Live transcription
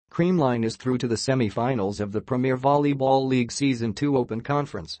Creamline is through to the semifinals of the Premier Volleyball League Season 2 Open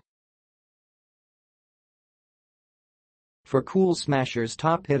Conference. For Cool Smashers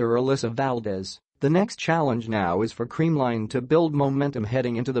top hitter Alyssa Valdez, the next challenge now is for Creamline to build momentum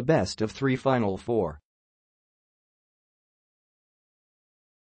heading into the best-of-3 Final Four.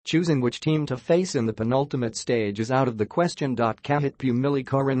 Choosing which team to face in the penultimate stage is out of the question. Kahit pumili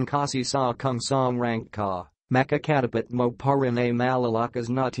karin kasi sa kang saang rank ka, makakatapat mo pa rin ay malalakas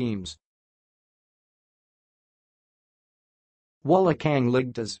na teams. Wala kang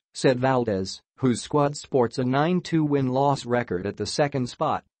ligtas, said Valdez, whose squad sports a 9-2 win-loss record at the second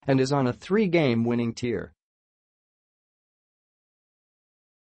spot and is on a 3-game winning tier.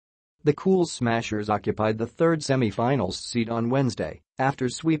 The Cool Smashers occupied the third semifinals seat on Wednesday after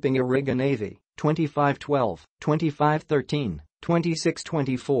sweeping Iriga-Navy 25-12, 25-13,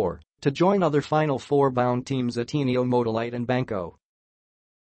 26-24 to join other Final Four-bound teams Ateneo-Motolite and BanKo.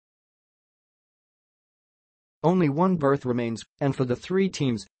 Only one berth remains, and for the 3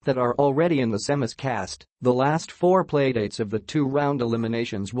 teams that are already in the semis cast, the last 4 playdates of the 2-round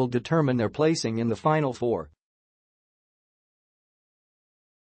eliminations will determine their placing in the Final Four.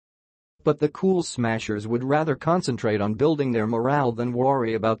 But the Cool Smashers would rather concentrate on building their morale than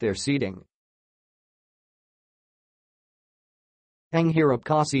worry about their seeding. Ang hirap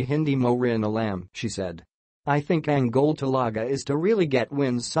kasi hindi mo rin alam, she said. I think ang goal talaga is to really get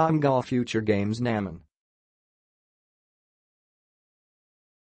wins sa mga future games naman.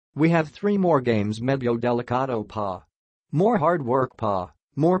 We have 3 more games medyo delicado pa. More hard work pa,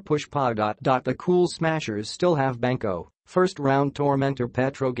 more push pa. The Cool Smashers still have BanKo, first-round tormentor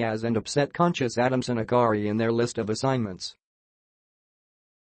Petrogas and upset-conscious Adamson Akari in their list of assignments.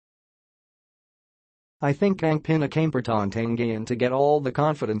 I think ang pinakaimportante ngayon to get all the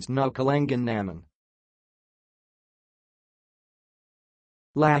confidence na kalangan naman.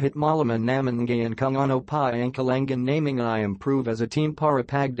 Lahit malaman naman ngayon kung ano pa ang kalangan naming I improve as a team para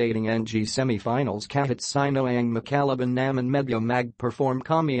pagdating ng semifinals kahit sino ang makalaban naman medyo mag-perform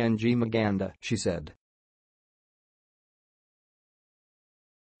kami ng maganda, she said.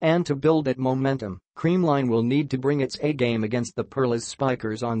 And to build that momentum, Creamline will need to bring its A-game against the Perlas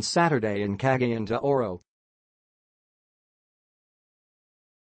Spikers on Saturday in Cagayan de Oro.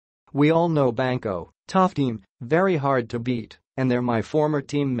 We all know BanKo, tough team, very hard to beat, and they're my former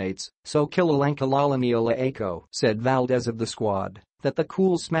teammates, so kilalang-kilala nila ako, said Valdez of the squad that the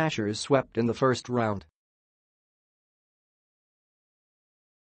Cool Smashers swept in the first round.